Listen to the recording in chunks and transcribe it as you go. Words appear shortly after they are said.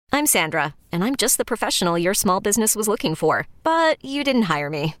I'm Sandra, and I'm just the professional your small business was looking for. But you didn't hire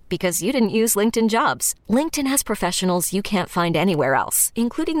me because you didn't use LinkedIn Jobs. LinkedIn has professionals you can't find anywhere else,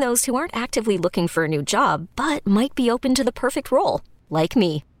 including those who aren't actively looking for a new job, but might be open to the perfect role, like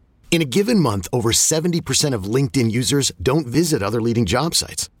me. In a given month, over 70% of LinkedIn users don't visit other leading job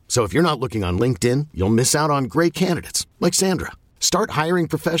sites. So if you're not looking on LinkedIn, you'll miss out on great candidates like Sandra. Start hiring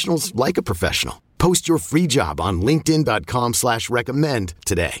professionals like a professional. Post your free job on linkedin.com/recommend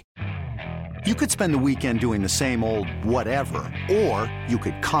today. You could spend the weekend doing the same old whatever, or you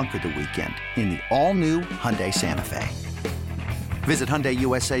could conquer the weekend in the all-new Hyundai Santa Fe. Visit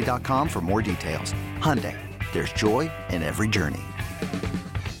HyundaiUSA.com for more details. Hyundai, there's joy in every journey.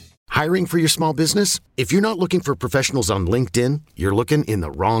 Hiring for your small business? If you're not looking for professionals on LinkedIn, you're looking in the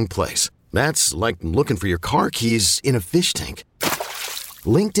wrong place. That's like looking for your car keys in a fish tank.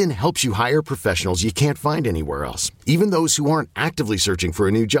 LinkedIn helps you hire professionals you can't find anywhere else, even those who aren't actively searching for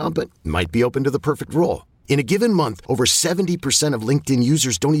a new job but might be open to the perfect role. In a given month, over 70% of LinkedIn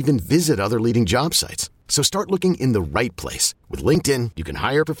users don't even visit other leading job sites. So start looking in the right place. With LinkedIn, you can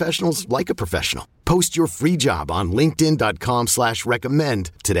hire professionals like a professional. Post your free job on linkedin.com/recommend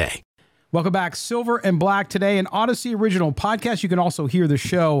today. Welcome back. Silver and Black today, an Odyssey original podcast. You can also hear the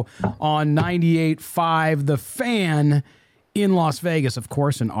show on 98.5 The Fan in Las Vegas, of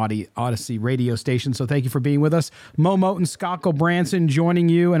course, an Odyssey radio station. So thank you for being with us. Mo Moton, Scott Branson joining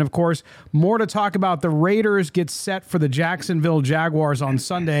you. And, of course, more to talk about. The Raiders get set for the Jacksonville Jaguars on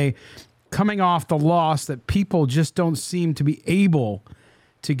Sunday, coming off the loss that people just don't seem to be able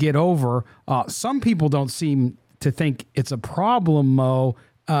to get over. Some people don't seem to think it's a problem, Mo.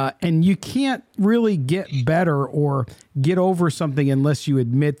 And you can't really get better or get over something unless you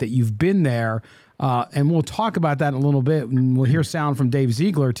admit that you've been there. And we'll talk about that in a little bit. And we'll hear sound from Dave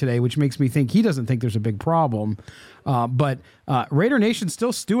Ziegler today, which makes me think he doesn't think there's a big problem. But Raider Nation's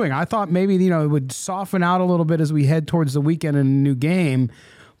still stewing. I thought maybe, it would soften out a little bit as we head towards the weekend in a new game.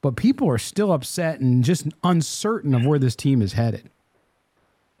 But people are still upset and just uncertain of where this team is headed.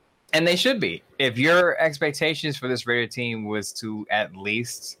 And they should be. If your expectations for this Raider team was to at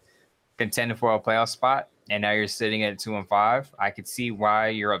least contend for a playoff spot, and now you're sitting at 2-5, I could see why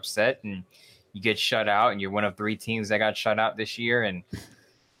you're upset and you get shut out, and you're one of 3 teams that got shut out this year. And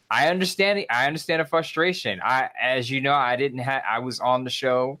I understand it. I understand the frustration. As you know, I was on the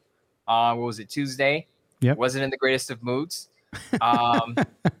show. What was it, Tuesday? Yep. Wasn't in the greatest of moods.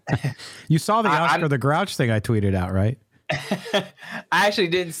 You saw the Oscar the Grouch thing I tweeted out, right? I actually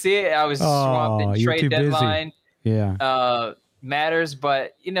didn't see it. I was swamped in trade deadline. Busy. Yeah. Matters,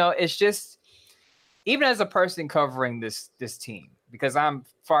 but it's just, even as a person covering this team, because I'm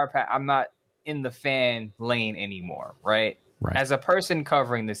not in the fan lane anymore, right? As a person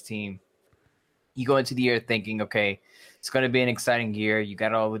covering this team, you go into the year thinking, okay, it's going to be an exciting year. You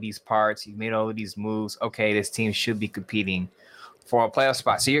got all of these parts. You made all of these moves. Okay, this team should be competing for a playoff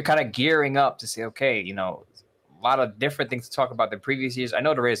spot. So you're kind of gearing up to say, okay, a lot of different things to talk about the previous years. I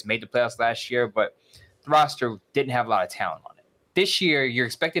know the Raiders made the playoffs last year, but the roster didn't have a lot of talent on it. This year, you're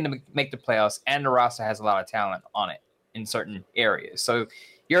expecting to make the playoffs, and the roster has a lot of talent on it in certain areas. So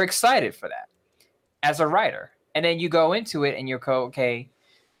you're excited for that as a writer. And then you go into it and you're okay,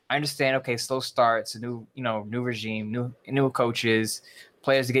 I understand, okay, slow starts, new regime, new coaches,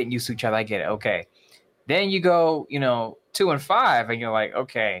 players are getting used to each other. I get it. Okay. Then you go, 2-5, and you're like,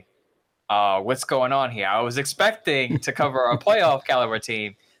 okay, what's going on here? I was expecting to cover a playoff caliber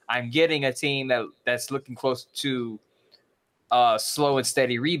team. I'm getting a team that's looking close to a slow and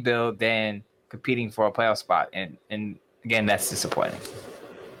steady rebuild than competing for a playoff spot. And again, that's disappointing.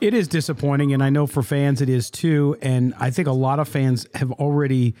 It is disappointing, and I know for fans it is too. And I think a lot of fans have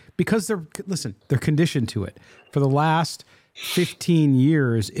already, because they're conditioned to it. For the last 15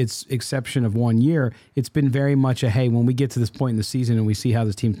 years, it's exception of 1 year, it's been very much a, hey, when we get to this point in the season and we see how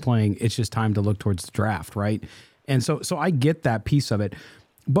this team's playing, it's just time to look towards the draft, right? And so I get that piece of it.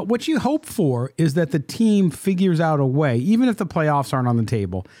 But what you hope for is that the team figures out a way, even if the playoffs aren't on the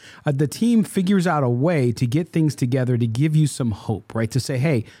table, the team figures out a way to get things together to give you some hope, right? To say,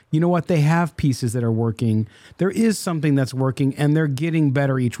 hey, you know what? They have pieces that are working. There is something that's working, and they're getting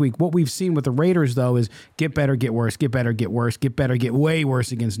better each week. What we've seen with the Raiders, though, is get better, get worse, get better, get worse, get better, get way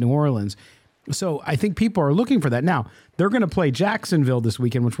worse against New Orleans. So I think people are looking for that. Now, they're going to play Jacksonville this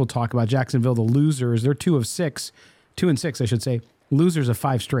weekend, which we'll talk about. Jacksonville, the losers. They're 2-6, I should say. Losers of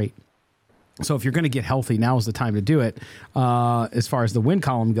 5 straight. So if you're going to get healthy, now is the time to do it as far as the win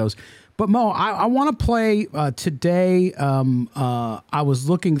column goes. But Mo, I want to play today. I was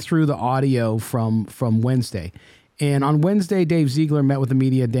looking through the audio from Wednesday, And on Wednesday, Dave Ziegler met with the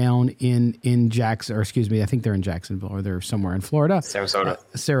media down in Jackson, or excuse me, I think they're in Jacksonville or they're somewhere in Florida.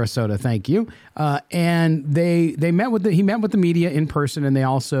 Sarasota, thank you. And he met with the media in person, and they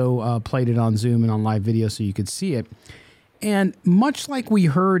also played it on Zoom and on live video so you could see it. And much like we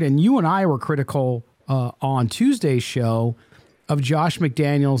heard, and you and I were critical on Tuesday's show of Josh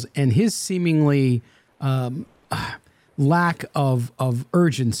McDaniels and his seemingly lack of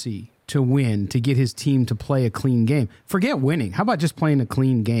urgency to win, to get his team to play a clean game. Forget winning. How about just playing a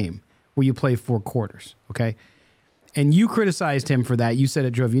clean game where you play 4 quarters, okay? And you criticized him for that. You said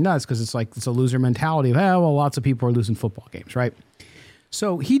it drove you nuts because it's a loser mentality of, well, lots of people are losing football games, right?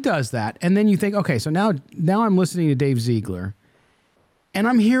 So he does that, and then you think, okay, so now I'm listening to Dave Ziegler, and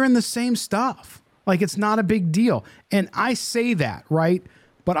I'm hearing the same stuff. Like, it's not a big deal. And I say that, right?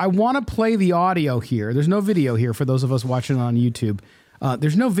 But I want to play the audio here. There's no video here for those of us watching on YouTube.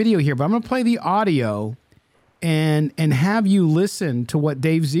 There's no video here, but I'm going to play the audio and have you listen to what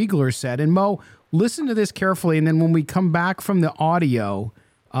Dave Ziegler said. And Mo, listen to this carefully, and then when we come back from the audio,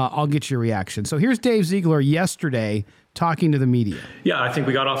 I'll get your reaction. So here's Dave Ziegler yesterday talking to the media. Yeah, I think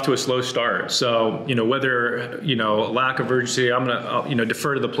we got off to a slow start. So, whether, lack of urgency, I'm going to,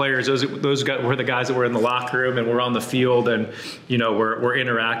 defer to the players. Those guys were the guys that were in the locker room and we're on the field and, we're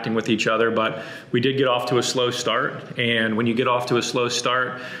interacting with each other. But we did get off to a slow start. And when you get off to a slow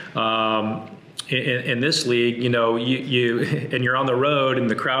start, in this league, you and you're on the road and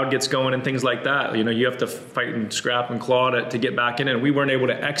the crowd gets going and things like that, you have to fight and scrap and claw to get back in. And we weren't able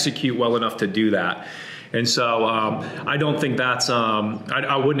to execute well enough to do that. And so I don't think that's I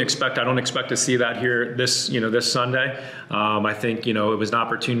don't expect to see that here this Sunday. I think it was an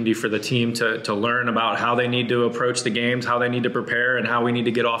opportunity for the team to learn about how they need to approach the games, how they need to prepare, and how we need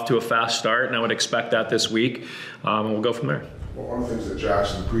to get off to a fast start. And I would expect that this week, and we'll go from there. Well, one of the things that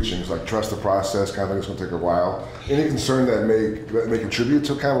Josh is preaching is like trust the process. Kind of think it's going to take a while. Any concern that may contribute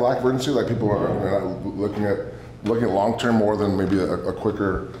to kind of lack of urgency, like people are looking at long term more than maybe a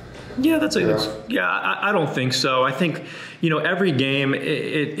quicker. Yeah, I don't think so. I think, every game,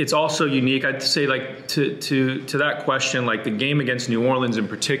 it's also unique. I'd say, like, to that question, like the game against New Orleans in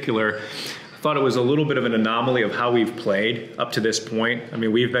particular, I thought it was a little bit of an anomaly of how we've played up to this point. I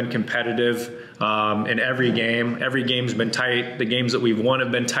mean, we've been competitive in every game. Every game's been tight. The games that we've won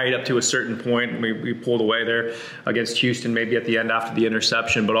have been tight up to a certain point. We pulled away there against Houston, maybe at the end after the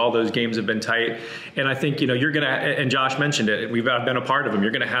interception, but all those games have been tight. And I think, you're going to, and Josh mentioned it, we've been a part of them.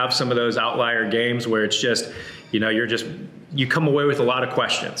 You're going to have some of those outlier games where it's just, you come away with a lot of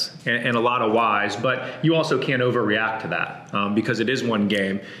questions and a lot of whys, but you also can't overreact to that because it is one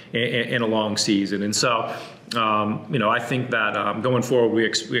game in a long season. And so, I think that going forward,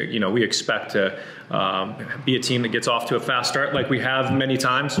 we expect to be a team that gets off to a fast start like we have many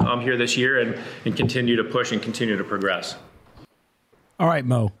times here this year and continue to push and continue to progress. All right,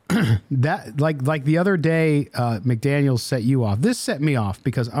 Mo, that like the other day, McDaniels set you off. This set me off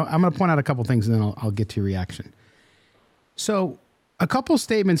because I'm going to point out a couple things and then I'll get to your reaction. So a couple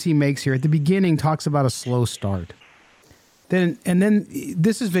statements he makes here at the beginning talks about a slow start. Then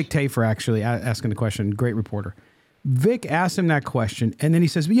this is Vic Tafur actually asking the question. Great reporter. Vic asked him that question, and then he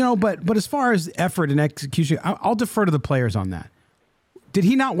says, but as far as effort and execution, I'll defer to the players on that. Did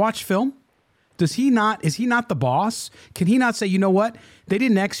he not watch film? Is he not the boss? Can he not say, you know what? They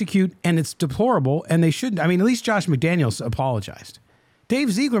didn't execute and it's deplorable and they shouldn't. I mean, at least Josh McDaniels apologized.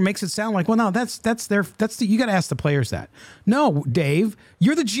 Dave Ziegler makes it sound like, well, no, you got to ask the players that. No, Dave,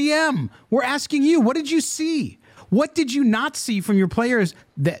 you're the GM. We're asking you, what did you see? What did you not see from your players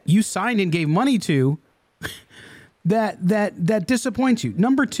that you signed and gave money to that disappoints you?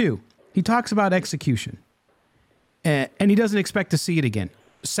 Number 2, he talks about execution and he doesn't expect to see it again.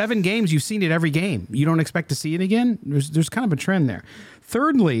 7 games, you've seen it every game. You don't expect to see it again? There's kind of a trend there.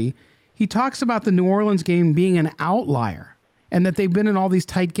 Thirdly, he talks about the New Orleans game being an outlier and that they've been in all these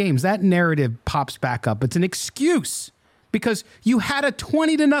tight games. That narrative pops back up. It's an excuse because you had a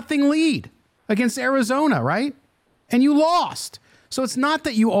 20-0 lead against Arizona, right? And you lost. So it's not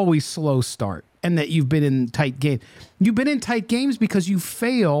that you always slow start and that you've been in tight games. You've been in tight games because you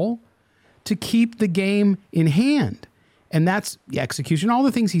fail to keep the game in hand. And that's the execution. All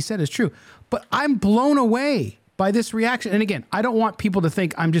the things he said is true. But I'm blown away by this reaction. And again, I don't want people to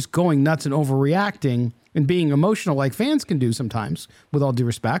think I'm just going nuts and overreacting and being emotional like fans can do sometimes, with all due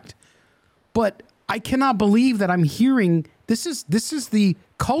respect. But I cannot believe that I'm hearing this is the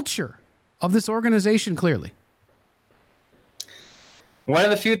culture of this organization clearly. One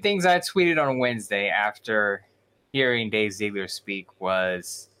of the few things I tweeted on Wednesday after hearing Dave Ziegler speak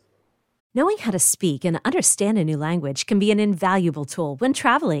was Knowing how to speak and understand a new language can be an invaluable tool when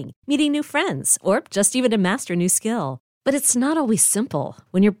traveling, meeting new friends, or just even to master a new skill. But it's not always simple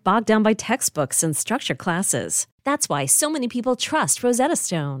when you're bogged down by textbooks and structured classes. That's why so many people trust Rosetta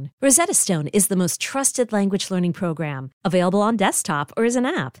Stone. Rosetta Stone is the most trusted language learning program, available on desktop or as an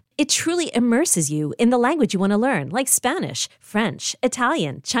app. It truly immerses you in the language you want to learn, like Spanish, French,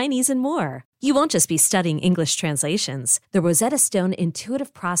 Italian, Chinese, and more. You won't just be studying English translations. The Rosetta Stone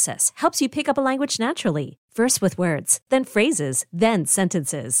intuitive process helps you pick up a language naturally, first with words, then phrases, then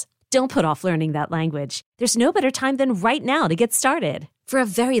sentences. Don't put off learning that language. There's no better time than right now to get started. For a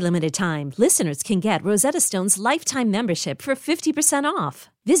very limited time, listeners can get Rosetta Stone's lifetime membership for 50% off.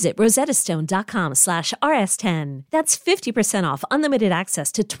 Visit rosettastone.com/rs10. That's 50% off unlimited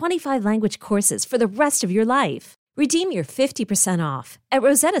access to 25 language courses for the rest of your life. Redeem your 50% off at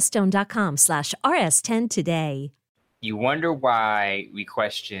rosettastone.com/rs10 today. You wonder why we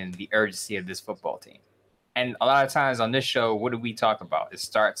question the urgency of this football team. And a lot of times on this show, what do we talk about? It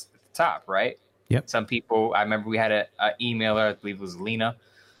starts at the top, right? Yep. Some people, I remember we had an emailer, I believe it was Lena,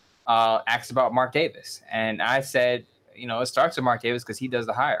 asked about Mark Davis. And I said, it starts with Mark Davis because he does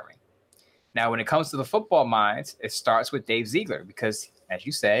the hiring. Now, when it comes to the football minds, it starts with Dave Ziegler because, as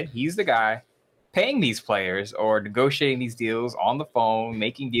you said, he's the guy paying these players or negotiating these deals on the phone,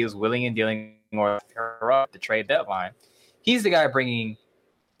 making deals, willing and dealing, or up the trade deadline. He's the guy bringing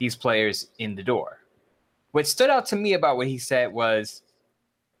these players in the door. What stood out to me about what he said was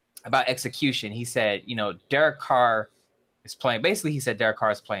about execution. He said, Derek Carr is playing. Basically, he said Derek Carr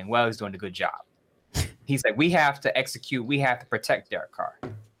is playing well. He's doing a good job. He said, we have to execute. We have to protect Derek Carr.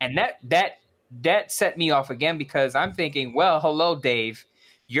 And that set me off again because I'm thinking, well, hello, Dave.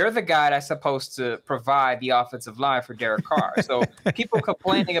 You're the guy that's supposed to provide the offensive line for Derek Carr. So people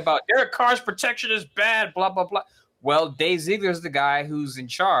complaining about Derek Carr's protection is bad, blah, blah, blah. Well, Dave Ziegler is the guy who's in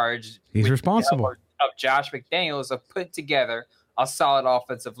charge. He's responsible. Of Josh McDaniels of put together a solid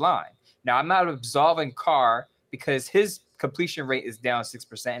offensive line. Now, I'm not absolving Carr because his completion rate is down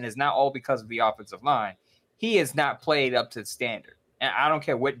 6%, and it's not all because of the offensive line. He has not played up to the standard. And I don't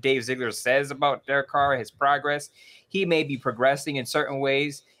care what Dave Ziegler says about Derek Carr, his progress. He may be progressing in certain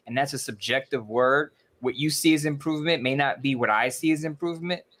ways, and that's a subjective word. What you see as improvement may not be what I see as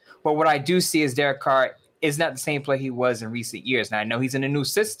improvement. But what I do see is Derek Carr is not the same player he was in recent years. Now, I know he's in a new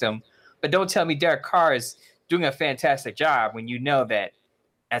system, but don't tell me Derek Carr is doing a fantastic job when you know that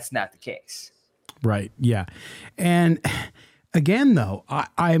that's not the case. Right. Yeah. And again, though,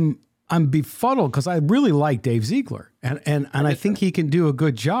 I'm befuddled because I really like Dave Ziegler and I think he can do a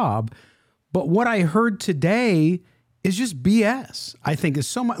good job. But what I heard today is just BS. I think is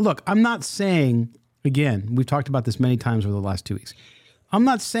so much. Look, I'm not saying, again, we've talked about this many times over the last 2 weeks. I'm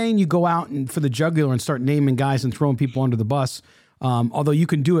not saying you go out and for the jugular and start naming guys and throwing people under the bus. Although you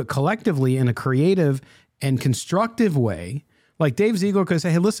can do it collectively in a creative and constructive way, like Dave Ziegler could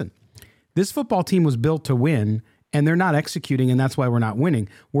say, hey, listen, this football team was built to win and they're not executing and that's why we're not winning.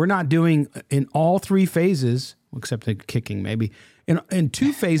 We're not doing in all three phases, except the kicking maybe, in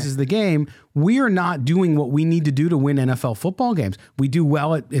two phases of the game, we are not doing what we need to do to win NFL football games. We do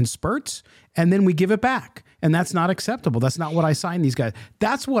well in spurts and then we give it back. And that's not acceptable. That's not what I signed these guys.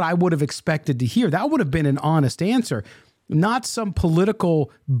 That's what I would have expected to hear. That would have been an honest answer. Not some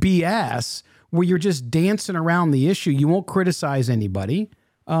political BS where you're just dancing around the issue. You won't criticize anybody.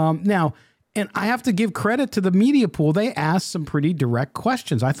 Now, and I have to give credit to the media pool. They asked some pretty direct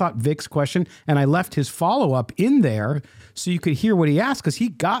questions. I thought Vic's question, and I left his follow-up in there so you could hear what he asked because he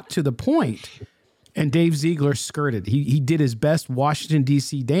got to the point, and Dave Ziegler skirted. He did his best Washington,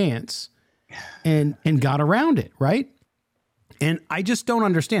 D.C. dance and got around it, right? And I just don't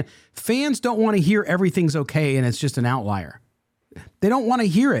understand. Fans don't want to hear everything's okay and it's just an outlier. They don't want to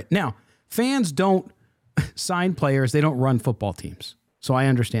hear it. Now, fans don't sign players. They don't run football teams. So I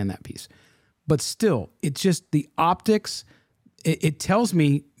understand that piece. But still, it's just the optics. It tells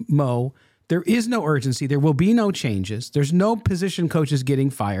me, Mo, there is no urgency. There will be no changes. There's no position coaches getting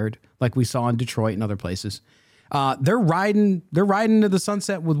fired like we saw in Detroit and other places. They're riding to the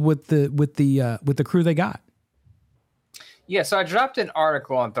sunset with the crew they got. Yeah, so I dropped an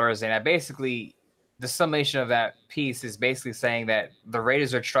article on Thursday, and the summation of that piece is basically saying that the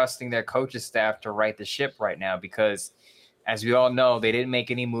Raiders are trusting their coaching staff to right the ship right now because, as we all know, they didn't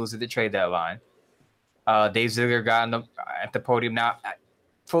make any moves at the trade deadline. Dave Ziegler got at the podium. Now,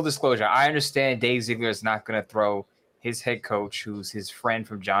 full disclosure, I understand Dave Ziegler is not going to throw his head coach, who's his friend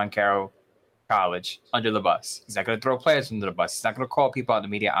from John Carroll College, under the bus. He's not going to throw players under the bus. He's not going to call people out in the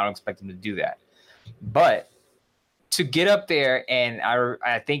media. I don't expect him to do that. But to get up there, and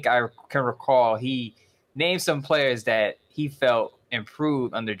I think I can recall he named some players that he felt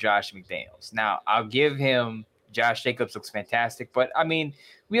improved under Josh McDaniels. Now, I'll give him Josh Jacobs looks fantastic, but I mean,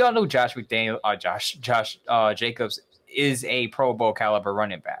 we all know Josh Jacobs is a Pro Bowl caliber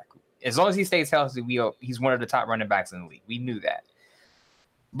running back. As long as he stays healthy, he's one of the top running backs in the league. We knew that.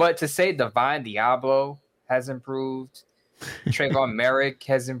 But to say Divine Diablo has improved, Trayvon Merrick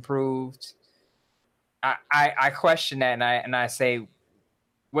has improved, I question that, and I say,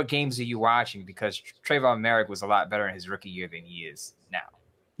 what games are you watching? Because Trayvon Merrick was a lot better in his rookie year than he is now.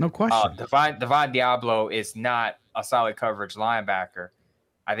 No question. Divine Diablo is not a solid coverage linebacker.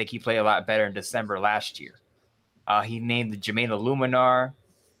 I think he played a lot better in December last year. He named the Jermaine Illuminar.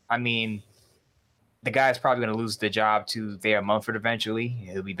 I mean, the guy's probably going to lose the job to Thayer Munford eventually.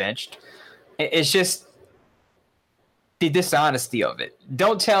 He'll be benched. It's just the dishonesty of it.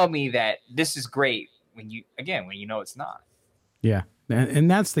 Don't tell me that this is great when you know it's not. Yeah.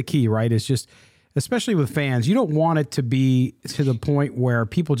 And that's the key, right? It's just, especially with fans, you don't want it to be to the point where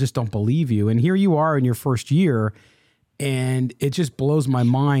people just don't believe you. And here you are in your first year, and it just blows my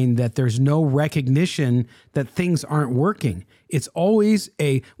mind that there's no recognition that things aren't working. It's always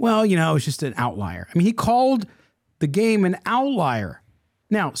it's just an outlier. I mean, he called the game an outlier.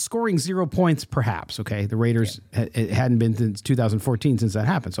 Now, scoring 0 points, perhaps, okay? The Raiders, it hadn't been since 2014 since that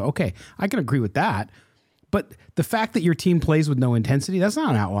happened. So, okay, I can agree with that. But the fact that your team plays with no intensity, that's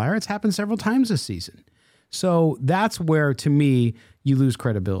not an outlier. It's happened several times this season. So that's where, to me, you lose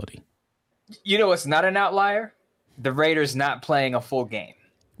credibility. You know what's not an outlier? The Raiders not playing a full game.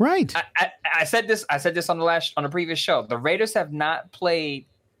 Right. I said this on the previous show. The Raiders have not played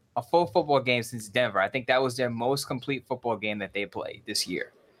a full football game since Denver. I think that was their most complete football game that they played this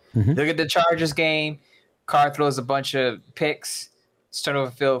year. Mm-hmm. Look at the Chargers game. Carr throws a bunch of picks. It's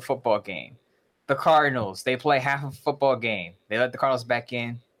turnover field football game. The Cardinals, they play half of a football game. They let the Cardinals back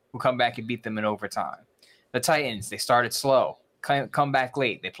in, who come back and beat them in overtime. The Titans, they started slow, come back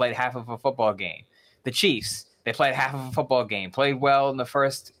late. They played half of a football game. The Chiefs, they played half of a football game, played well in the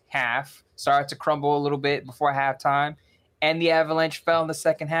first half, started to crumble a little bit before halftime, and the Avalanche fell in the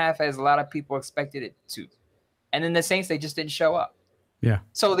second half as a lot of people expected it to. And then the Saints, they just didn't show up. Yeah.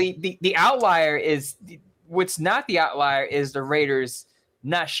 So the outlier is what's not the outlier is the Raiders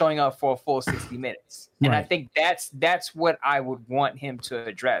not showing up for a full 60 minutes. And I think that's what I would want him to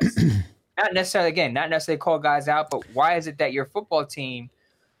address. not necessarily call guys out, but why is it that your football team,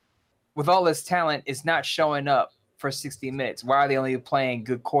 with all this talent, is not showing up for 60 minutes? Why are they only playing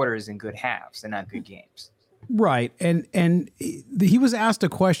good quarters and good halves and not good games? Right. And he was asked a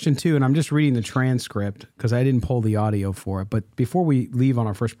question too, and I'm just reading the transcript because I didn't pull the audio for it. But before we leave on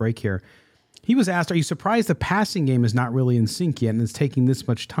our first break here, he was asked, are you surprised the passing game is not really in sync yet and it's taking this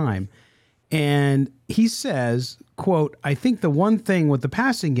much time? And he says, quote, I think the one thing with the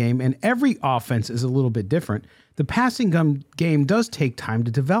passing game, and every offense is a little bit different, the passing game does take time to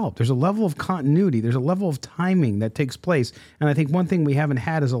develop. There's a level of continuity. There's a level of timing that takes place. And I think one thing we haven't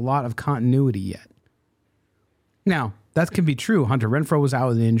had is a lot of continuity yet. Now, that can be true. Hunter Renfrow was out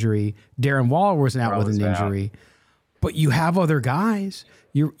with an injury. Darren Waller was out with an injury. But you have other guys.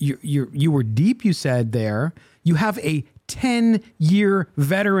 You were deep, you said there. You have a 10-year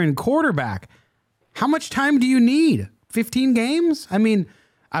veteran quarterback. How much time do you need? 15 games? I mean,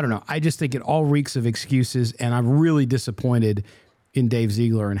 I don't know. I just think it all reeks of excuses, and I'm really disappointed in Dave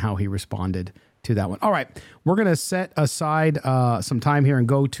Ziegler and how he responded to that one. All right, we're going to set aside some time here and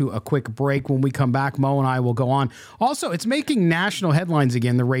go to a quick break. When we come back, Mo and I will go on. Also, it's making national headlines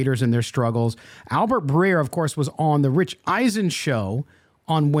again, the Raiders and their struggles. Albert Breer, of course, was on the Rich Eisen show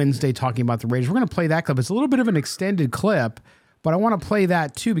on Wednesday talking about the Raiders. We're going to play that clip. It's a little bit of an extended clip, but I want to play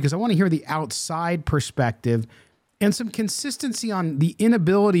that too because I want to hear the outside perspective and some consistency on the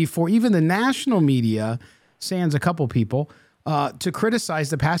inability for even the national media, sans a couple people, to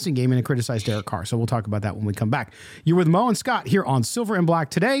criticize the passing game and to criticize Derek Carr. So we'll talk about that when we come back. You're with Mo and Scott here on Silver and Black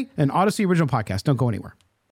today, an Odyssey original podcast. Don't go anywhere.